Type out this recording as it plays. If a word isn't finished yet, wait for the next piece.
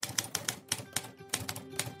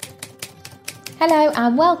Hello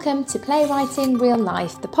and welcome to Playwriting Real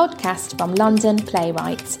Life, the podcast from London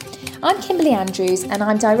Playwrights. I'm Kimberley Andrews and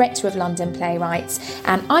I'm Director of London Playwrights,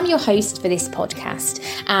 and I'm your host for this podcast.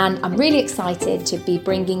 And I'm really excited to be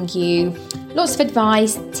bringing you lots of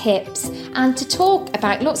advice, tips, and to talk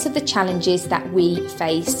about lots of the challenges that we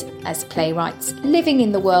face as playwrights living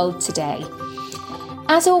in the world today.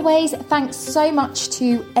 As always, thanks so much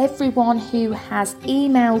to everyone who has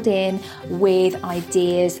emailed in with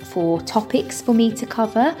ideas for topics for me to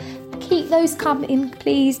cover. Keep those coming,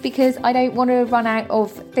 please, because I don't want to run out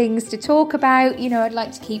of things to talk about. I'd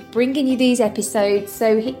like to keep bringing you these episodes.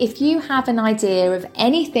 So if you have an idea of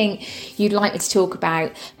anything you'd like me to talk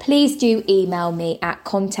about, please do email me at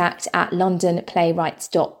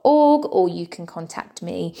contact@londonplaywrights.org, or you can contact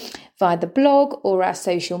me via the blog or our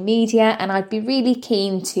social media, and I'd be really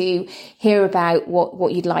keen to hear about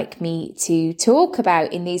what you'd like me to talk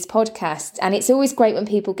about in these podcasts. And it's always great when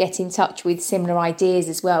people get in touch with similar ideas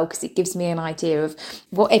as well, because it gives me an idea of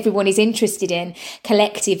what everyone is interested in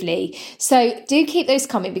collectively. So do keep those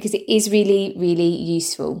coming because it is really, really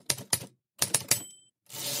useful.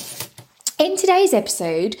 In today's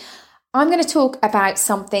episode, I'm going to talk about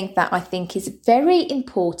something that I think is very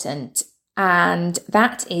important, and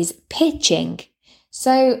that is pitching.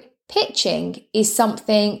 So pitching is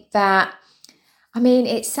something that,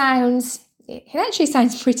 it actually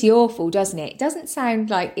sounds pretty awful, doesn't it? It doesn't sound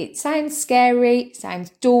like, it sounds scary, it sounds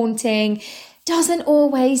daunting, doesn't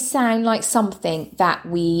always sound like something that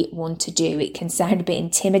we want to do. It can sound a bit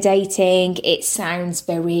intimidating. It sounds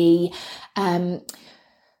very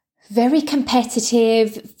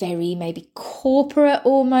competitive, very maybe corporate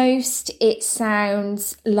almost. It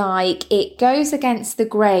sounds like it goes against the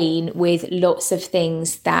grain with lots of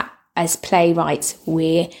things that as playwrights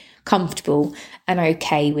we're comfortable and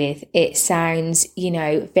okay with. It sounds,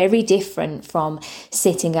 very different from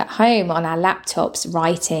sitting at home on our laptops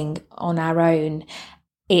writing on our own.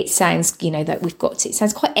 It sounds, that it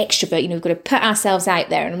sounds quite extrovert, we've got to put ourselves out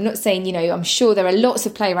there. And I'm not saying, I'm sure there are lots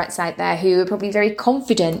of playwrights out there who are probably very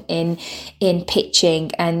confident in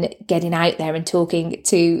pitching and getting out there and talking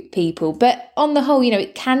to people. But on the whole,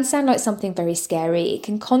 it can sound like something very scary. It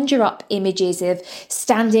can conjure up images of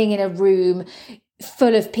standing in a room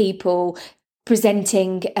full of people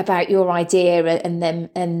presenting about your idea and them,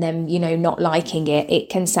 not liking it. It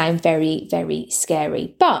can sound very, very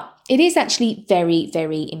scary. But it is actually very,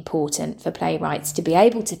 very important for playwrights to be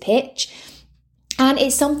able to pitch. And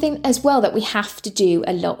it's something as well that we have to do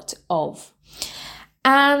a lot of.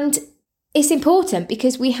 And it's important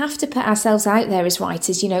because we have to put ourselves out there as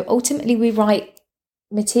writers. Ultimately we write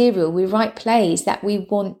material, we write plays that we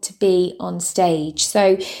want to be on stage.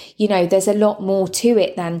 So, there's a lot more to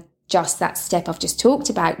it than just that step I've just talked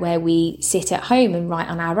about where we sit at home and write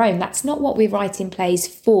on our own. That's not what we're writing plays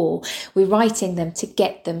for. We're writing them to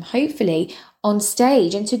get them hopefully on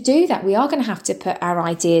stage. And to do that, we are going to have to put our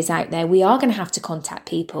ideas out there. We are going to have to contact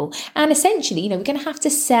people. And essentially, we're going to have to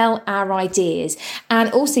sell our ideas and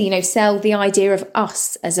also, sell the idea of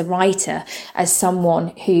us as a writer, as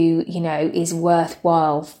someone who, is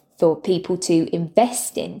worthwhile for people to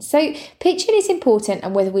invest in. So pitching is important,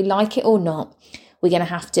 and whether we like it or not, we're going to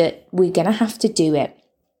have to do it.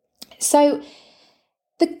 So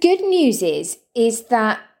the good news is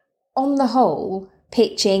that on the whole,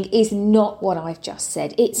 pitching is not what I've just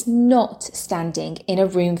said. It's not standing in a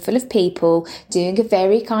room full of people doing a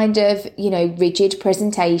very kind of, rigid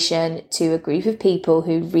presentation to a group of people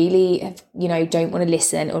who really have, don't want to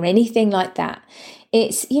listen or anything like that.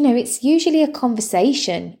 It's usually a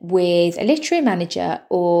conversation with a literary manager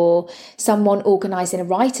or someone organising a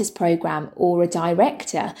writer's programme or a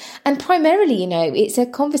director. And primarily, it's a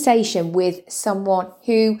conversation with someone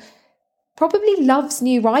who probably loves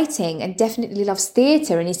new writing and definitely loves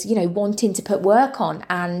theatre and is, wanting to put work on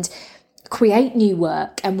and create new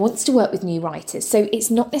work and wants to work with new writers. So it's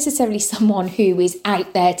not necessarily someone who is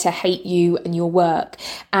out there to hate you and your work.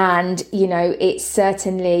 And, it's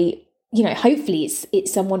certainly, hopefully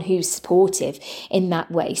it's someone who's supportive in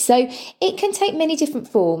that way. So it can take many different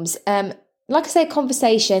forms. Like I say, a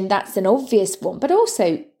conversation, that's an obvious one, but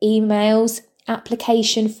also emails,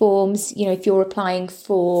 application forms, if you're applying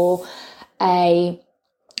for a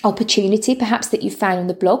opportunity perhaps that you found on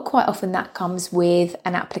the blog, quite often that comes with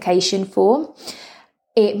an application form.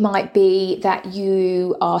 It might be that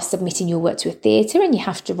you are submitting your work to a theatre and you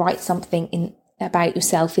have to write something about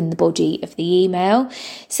yourself in the body of the email.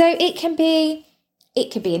 So it can be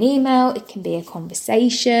an email, it can be a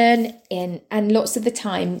conversation, and lots of the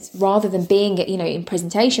times, rather than being in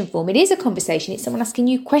presentation form, it is a conversation. It's someone asking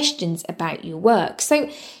you questions about your work. So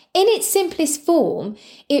in its simplest form,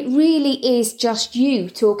 it really is just you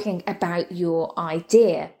talking about your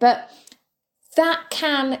idea. But that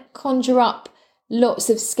can conjure up lots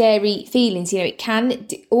of scary feelings. It can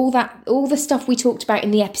all the stuff we talked about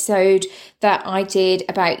in the episode that I did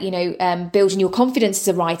about, building your confidence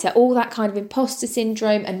as a writer, all that kind of imposter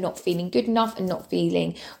syndrome and not feeling good enough and not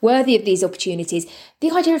feeling worthy of these opportunities.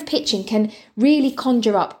 The idea of pitching can really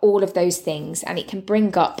conjure up all of those things, and it can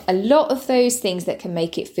bring up a lot of those things that can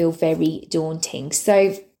make it feel very daunting.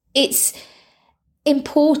 So it's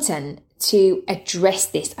important to address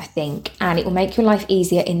this, I think, and it will make your life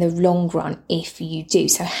easier in the long run if you do.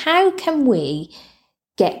 So how can we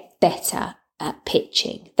get better at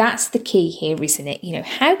pitching? That's the key here, isn't it?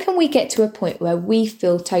 How can we get to a point where we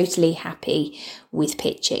feel totally happy with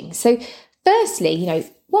pitching? So firstly,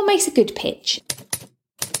 what makes a good pitch?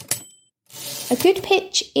 A good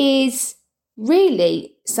pitch is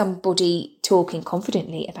really somebody talking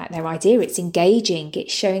confidently about their idea. It's engaging,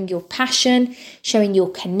 it's showing your passion, showing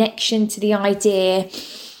your connection to the idea,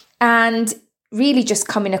 and really just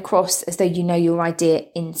coming across as though you know your idea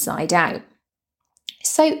inside out.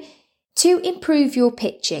 So to improve your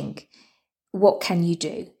pitching, what can you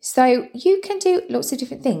do? So you can do lots of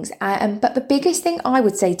different things, but the biggest thing I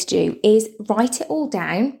would say to do is write it all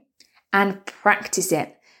down and practice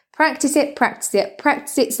it. Practice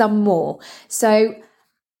it some more. So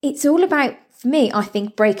it's all about, for me, I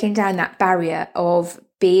think, breaking down that barrier of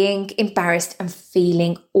being embarrassed and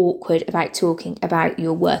feeling awkward about talking about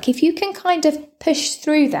your work. If you can kind of push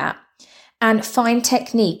through that and find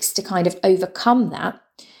techniques to kind of overcome that,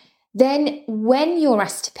 then when you're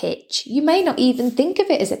asked to pitch, you may not even think of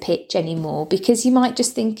it as a pitch anymore, because you might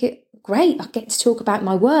just think great, I get to talk about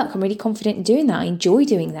my work. I'm really confident in doing that. I enjoy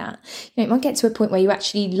doing that. It might get to a point where you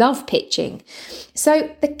actually love pitching.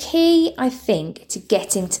 So the key, I think, to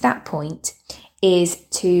getting to that point is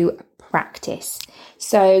to practice.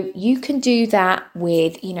 So you can do that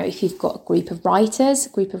with, if you've got a group of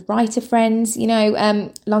writer friends,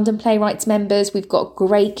 London Playwrights members, we've got a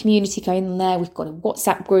great community going on there. We've got a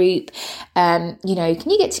WhatsApp group. Can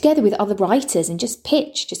you get together with other writers and just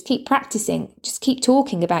pitch, just keep practicing, just keep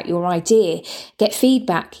talking about your idea, get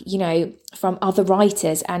feedback, from other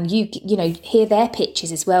writers, and you hear their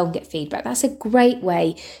pitches as well and get feedback. That's a great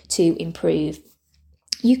way to improve.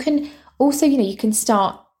 You can also, you can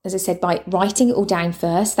start, as I said, by writing it all down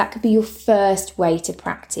first. That could be your first way to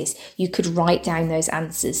practice. You could write down those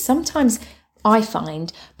answers. Sometimes I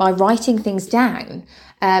find by writing things down,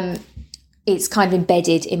 it's kind of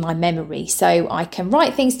embedded in my memory. So I can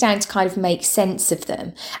write things down to kind of make sense of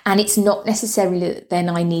them. And it's not necessarily that then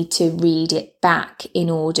I need to read it back in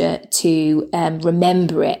order to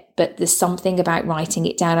remember it. But there's something about writing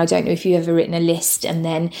it down. I don't know if you've ever written a list and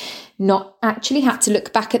then not actually had to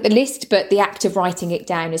look back at the list, but the act of writing it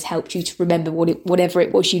down has helped you to remember whatever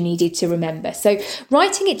it was you needed to remember. So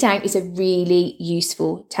writing it down is a really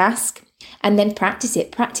useful task. And then practice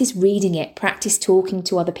it, practice reading it, practice talking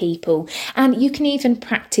to other people. And you can even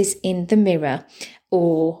practice in the mirror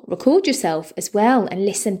or record yourself as well and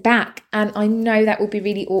listen back. And I know that will be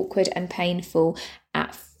really awkward and painful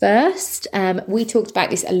at first. We talked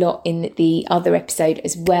about this a lot in the other episode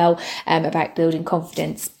as well, about building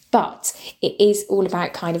confidence. But it is all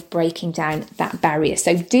about kind of breaking down that barrier.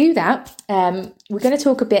 So do that. We're going to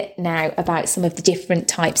talk a bit now about some of the different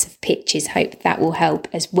types of pitches. Hope that will help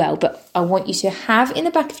as well. But I want you to have in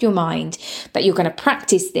the back of your mind that you're going to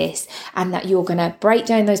practice this and that you're going to break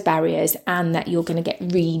down those barriers and that you're going to get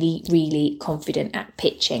really, really confident at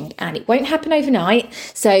pitching. And it won't happen overnight.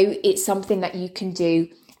 So it's something that you can do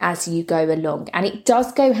as you go along. And it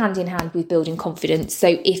does go hand in hand with building confidence.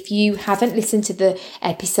 So if you haven't listened to the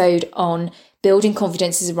episode on building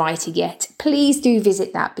confidence as a writer yet, please do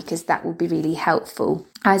visit that, because that will be really helpful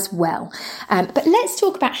as well. But let's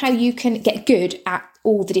talk about how you can get good at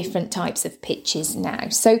all the different types of pitches now.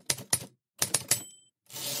 So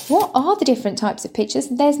what are the different types of pitches?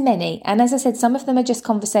 There's many. And as I said, some of them are just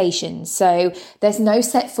conversations. So there's no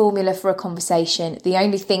set formula for a conversation. The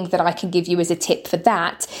only thing that I can give you as a tip for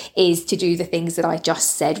that is to do the things that I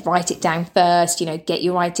just said. Write it down first, get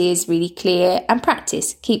your ideas really clear and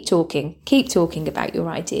practice. Keep talking about your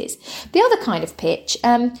ideas. The other kind of pitch,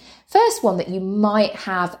 first one that you might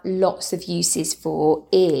have lots of uses for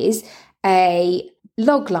is a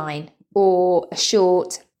log line or a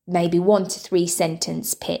short, maybe 1 to 3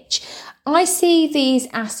 sentence pitch. I see these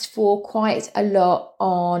asked for quite a lot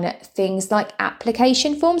on things like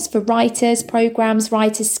application forms for writers, programs,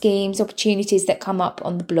 writers' schemes, opportunities that come up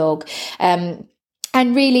on the blog. And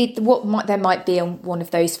really there might be on one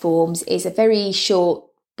of those forms is a very short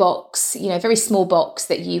box, very small box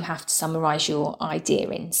that you have to summarize your idea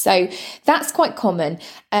in. So that's quite common.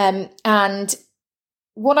 And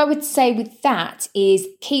what I would say with that is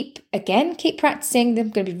keep practicing. They're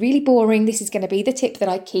going to be really boring. This is going to be the tip that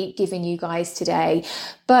I keep giving you guys today.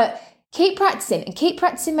 But keep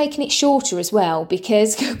practicing making it shorter as well,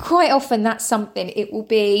 because quite often that's something, it will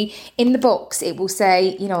be in the box. It will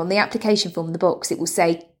say, on the application form, the box, it will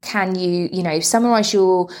say, can you, summarize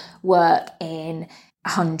your work in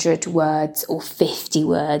 100 words or 50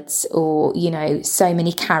 words or, so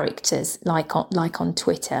many characters like on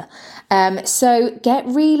Twitter. So get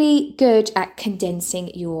really good at condensing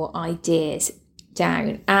your ideas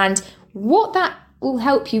down. And what that will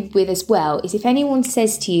help you with as well is if anyone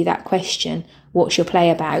says to you that question, what's your play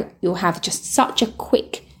about? You'll have just such a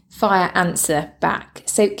quick fire answer back.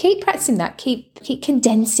 So keep practicing that, keep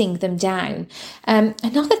condensing them down.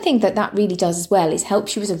 Another thing that really does as well is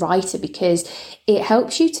helps you as a writer, because it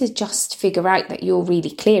helps you to just figure out that you're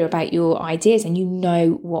really clear about your ideas and you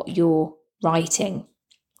know what you're writing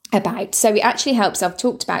about. So it actually helps. I've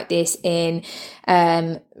talked about this in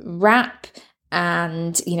Wrap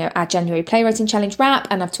and our January Playwriting Challenge Wrap,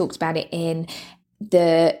 and I've talked about it in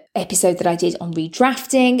the episode that I did on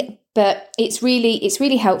redrafting. But it's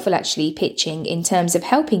really helpful actually, pitching, in terms of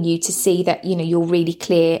helping you to see that you're really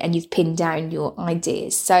clear and you've pinned down your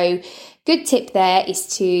ideas. So good tip there is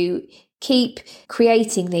to keep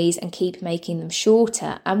creating these and keep making them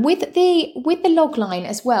shorter. And with the logline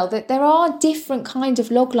as well, that there are different kind of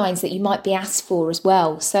loglines that you might be asked for as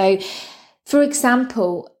well. So for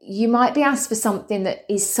example, you might be asked for something that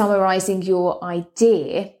is summarizing your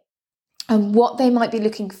idea, and what they might be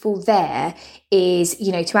looking for there is,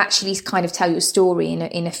 to actually kind of tell your story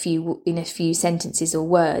in a few sentences or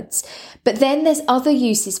words. But then there's other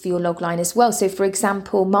uses for your logline as well. So for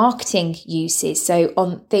example, marketing uses. So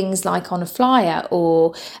on things like on a flyer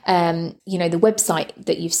or, the website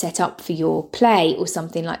that you've set up for your play or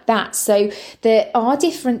something like that. So there are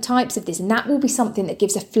different types of this, and that will be something that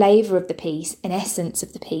gives a flavour of the piece, an essence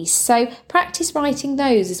of the piece. So practice writing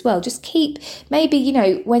those as well. Just keep, maybe,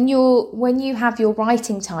 when you have your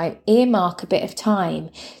writing time, earmark a bit of time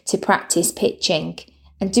to practice pitching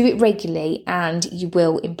and do it regularly, and you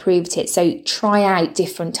will improve it. So try out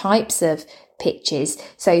different types of pitches.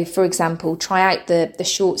 So for example, try out the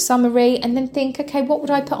short summary and then think, okay, what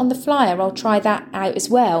would I put on the flyer? I'll try that out as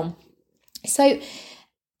well. So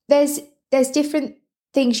there's different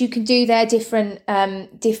things you can do there,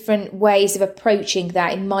 different ways of approaching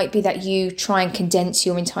that. It might be that you try and condense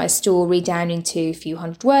your entire story down into a few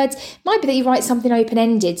hundred words. It might be that you write something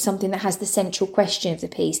open-ended, something that has the central question of the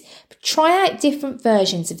piece. But try out different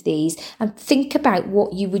versions of these and think about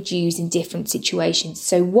what you would use in different situations.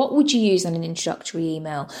 So what would you use on an introductory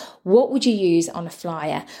email? What would you use on a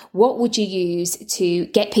flyer? What would you use to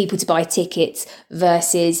get people to buy tickets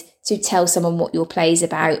versus to tell someone what your play is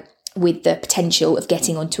about, with the potential of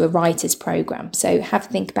getting onto a writer's program? So have a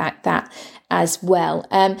think about that as well.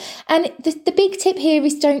 And the big tip here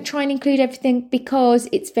is don't try and include everything, because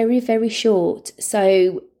it's very, very short.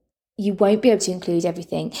 So you won't be able to include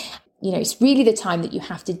everything. It's really the time that you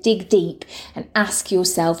have to dig deep and ask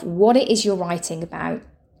yourself what it is you're writing about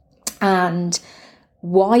and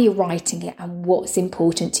why you're writing it and what's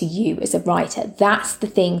important to you as a writer. That's the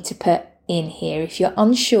thing to put in here. If you're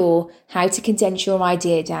unsure how to condense your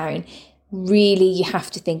idea down, really you have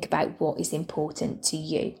to think about what is important to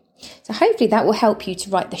you. So hopefully that will help you to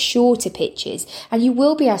write the shorter pitches, and you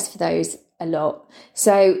will be asked for those a lot.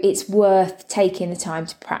 So it's worth taking the time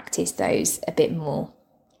to practice those a bit more.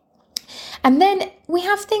 And then we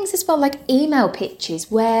have things as well like email pitches,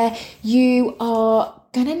 where you are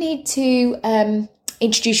going to need to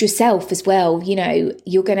introduce yourself as well.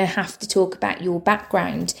 You're going to have to talk about your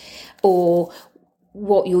background or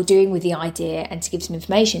what you're doing with the idea and to give some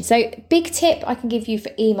information. So big tip I can give you for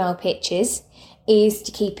email pitches is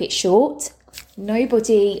to keep it short.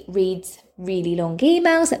 Nobody reads really long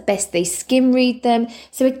emails. At best they skim read them.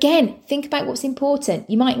 So again, think about what's important.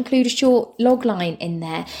 You might include a short log line in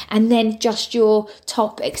there, and then just your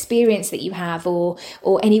top experience that you have, or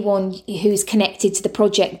anyone who's connected to the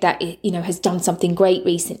project that has done something great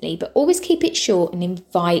recently. But always keep it short and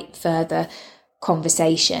invite further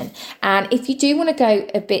conversation. And if you do want to go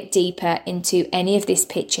a bit deeper into any of this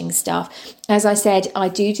pitching stuff, as I said, I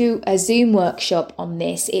do a Zoom workshop on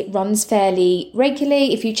this. It runs fairly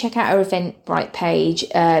regularly. If you check out our Eventbrite page,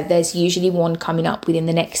 there's usually one coming up within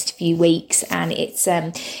the next few weeks, and it's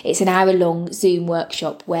an hour-long Zoom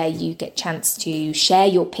workshop where you get a chance to share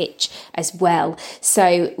your pitch as well.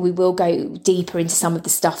 So we will go deeper into some of the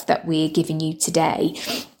stuff that we're giving you today.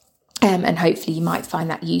 And hopefully you might find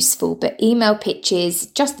that useful. But email pitches,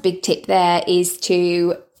 just the big tip there is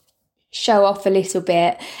to show off a little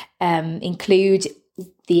bit, include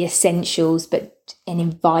the essentials, and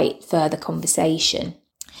invite further conversation.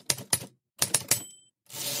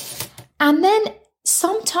 And then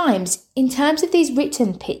sometimes in terms of these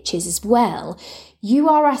written pitches as well, you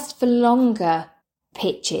are asked for longer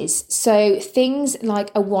pitches. So things like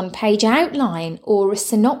a 1-page outline or a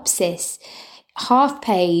synopsis, half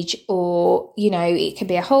page, or, it can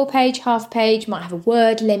be a whole page, half page, might have a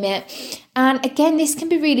word limit. And again, this can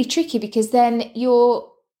be really tricky because then you're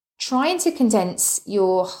trying to condense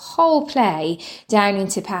your whole play down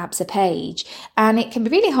into perhaps a page. And it can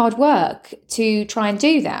be really hard work to try and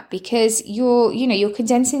do that because you're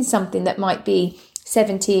condensing something that might be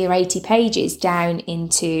 70 or 80 pages down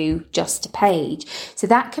into just a page. So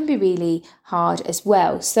that can be really hard as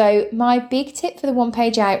well. So my big tip for the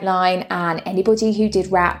 1-page outline, and anybody who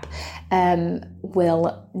did rap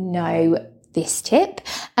will know this tip,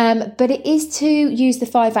 but it is to use the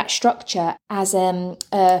 5-act structure as a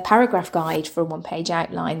paragraph guide for a 1-page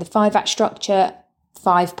outline. The 5-act structure,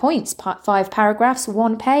 5 points, 5 paragraphs,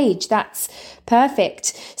 1 page. That's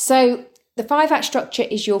perfect. So the 5-act structure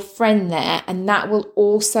is your friend there, and that will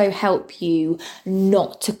also help you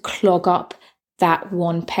not to clog up that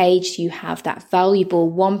 1 page. You have that valuable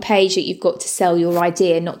 1 page that you've got to sell your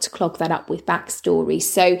idea, not to clog that up with backstory.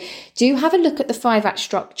 So do have a look at the 5-act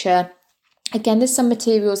structure. Again, there's some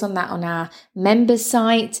materials on that on our members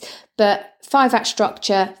site, but 5-act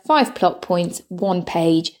structure, 5 plot points, 1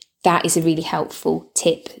 page. That is a really helpful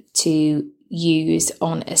tip to use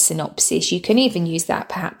on a synopsis. You can even use that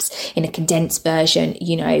perhaps in a condensed version.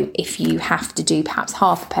 If you have to do perhaps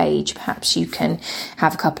half a page, perhaps you can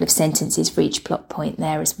have a couple of sentences for each plot point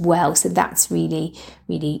there as well. So that's really,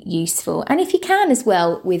 really useful. And if you can as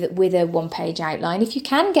well with a 1-page outline, if you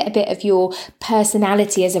can get a bit of your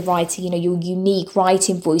personality as a writer, your unique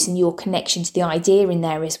writing voice and your connection to the idea in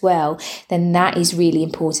there as well, then that is really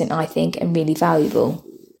important, I think, and really valuable.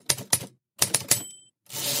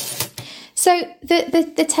 So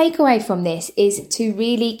the takeaway from this is to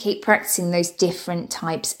really keep practicing those different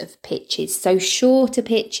types of pitches. So shorter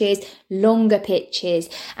pitches, longer pitches,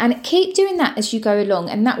 and keep doing that as you go along.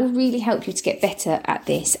 And that will really help you to get better at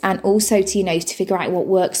this, and also to figure out what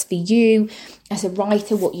works for you as a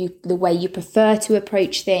writer, the way you prefer to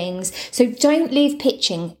approach things. So don't leave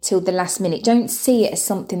pitching till the last minute. Don't see it as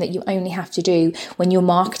something that you only have to do when you're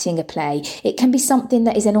marketing a play. It can be something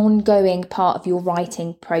that is an ongoing part of your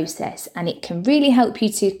writing process, and it can really help you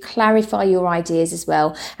to clarify your ideas as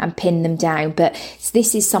well and pin them down. But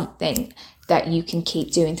this is something that you can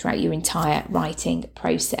keep doing throughout your entire writing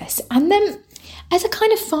process. And then as a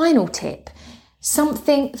kind of final tip,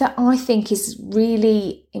 something that I think is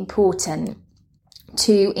really important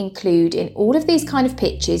to include in all of these kind of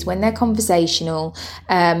pitches when they're conversational.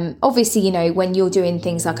 Obviously, when you're doing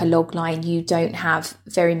things like a log line, you don't have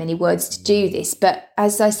very many words to do this. But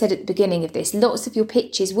as I said at the beginning of this, lots of your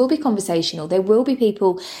pitches will be conversational. There will be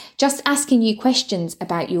people just asking you questions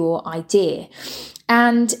about your idea.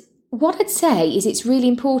 And what I'd say is it's really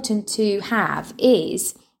important to have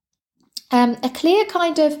is a clear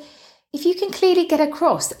kind of, if you can clearly get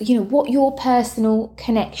across, what your personal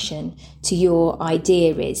connection to your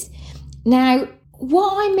idea is. Now,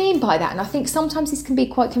 what I mean by that, and I think sometimes this can be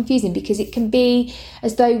quite confusing because it can be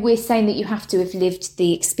as though we're saying that you have to have lived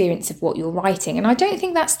the experience of what you're writing. And I don't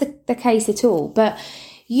think that's the case at all. But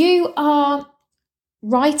you are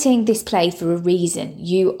writing this play for a reason.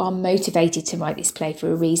 You are motivated to write this play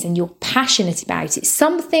for a reason. You're passionate about it.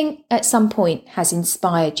 Something at some point has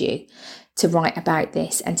inspired you to write about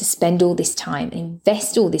this and to spend all this time and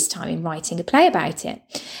invest all this time in writing a play about it.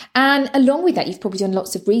 And along with that, you've probably done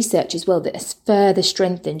lots of research as well that has further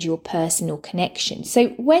strengthened your personal connection. So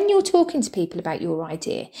when you're talking to people about your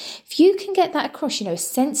idea, if you can get that across, a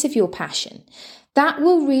sense of your passion, that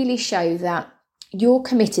will really show that you're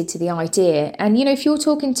committed to the idea. And, if you're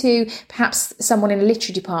talking to perhaps someone in a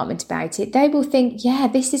literary department about it, they will think, yeah,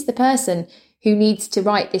 this is the person who needs to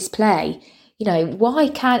write this play.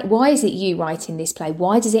 Why is it you writing this play?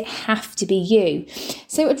 Why does it have to be you?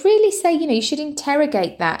 So I'd really say, you should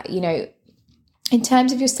interrogate that, in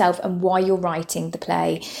terms of yourself and why you're writing the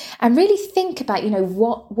play, and really think about,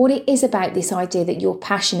 what it is about this idea that you're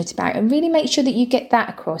passionate about, and really make sure that you get that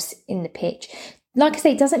across in the pitch. Like I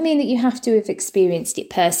say, it doesn't mean that you have to have experienced it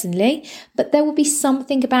personally, but there will be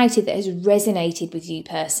something about it that has resonated with you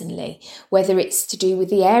personally, whether it's to do with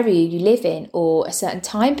the area you live in or a certain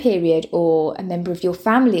time period or a member of your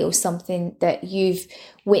family or something that you've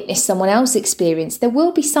witnessed someone else experience, there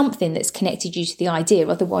will be something that's connected you to the idea.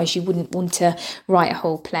 Otherwise, you wouldn't want to write a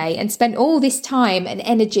whole play and spend all this time and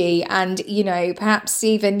energy and, perhaps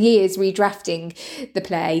even years redrafting the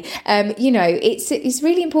play. It's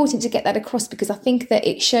really important to get that across, because I think that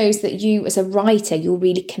it shows that you as a writer, you're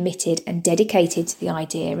really committed and dedicated to the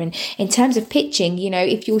idea. And in terms of pitching,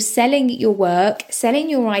 if you're selling your work, selling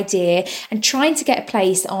your idea and trying to get a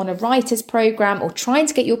place on a writer's program or trying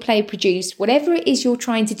to get your play produced, whatever it is you're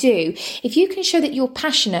trying to do, if you can show that you're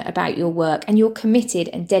passionate about your work and you're committed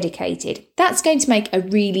and dedicated, that's going to make a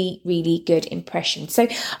really, really good impression. So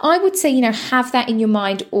I would say, have that in your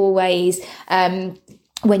mind always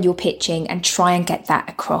when you're pitching, and try and get that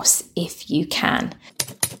across if you can.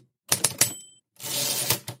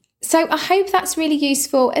 So I hope that's really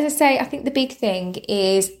useful. As I say, I think the big thing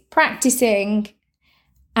is practicing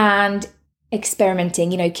and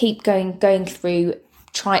experimenting. Keep going through,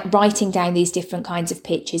 writing down these different kinds of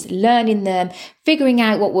pitches, learning them, figuring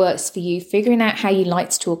out what works for you, figuring out how you like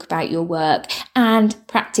to talk about your work, and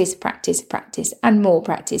practice, and more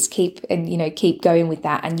practice. Keep going with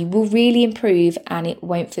that, and you will really improve, and it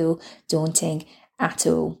won't feel daunting at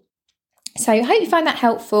all. So I hope you find that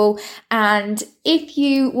helpful, and if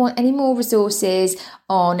you want any more resources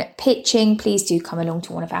on pitching, please do come along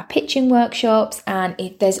to one of our pitching workshops, and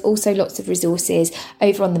if there's also lots of resources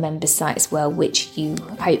over on the members site as well, which you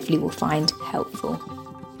hopefully will find helpful.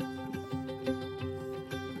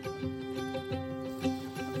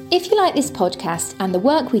 If you like this podcast and the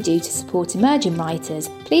work we do to support emerging writers,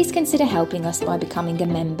 please consider helping us by becoming a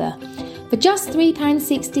member. For just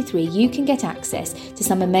 £3.63, you can get access to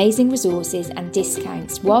some amazing resources and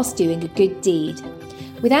discounts whilst doing a good deed.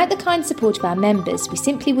 Without the kind support of our members, we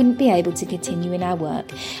simply wouldn't be able to continue in our work,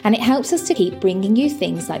 and it helps us to keep bringing you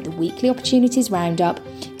things like the weekly opportunities roundup,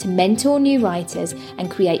 to mentor new writers and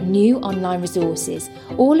create new online resources,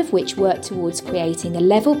 all of which work towards creating a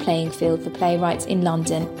level playing field for playwrights in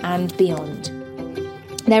London and beyond.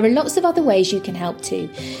 There are lots of other ways you can help too,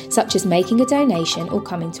 such as making a donation or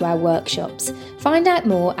coming to our workshops. Find out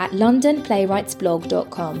more at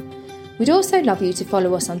londonplaywrightsblog.com. We'd also love you to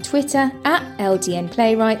follow us on Twitter at LDN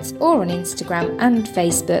Playwrights or on Instagram and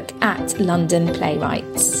Facebook at London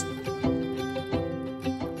Playwrights.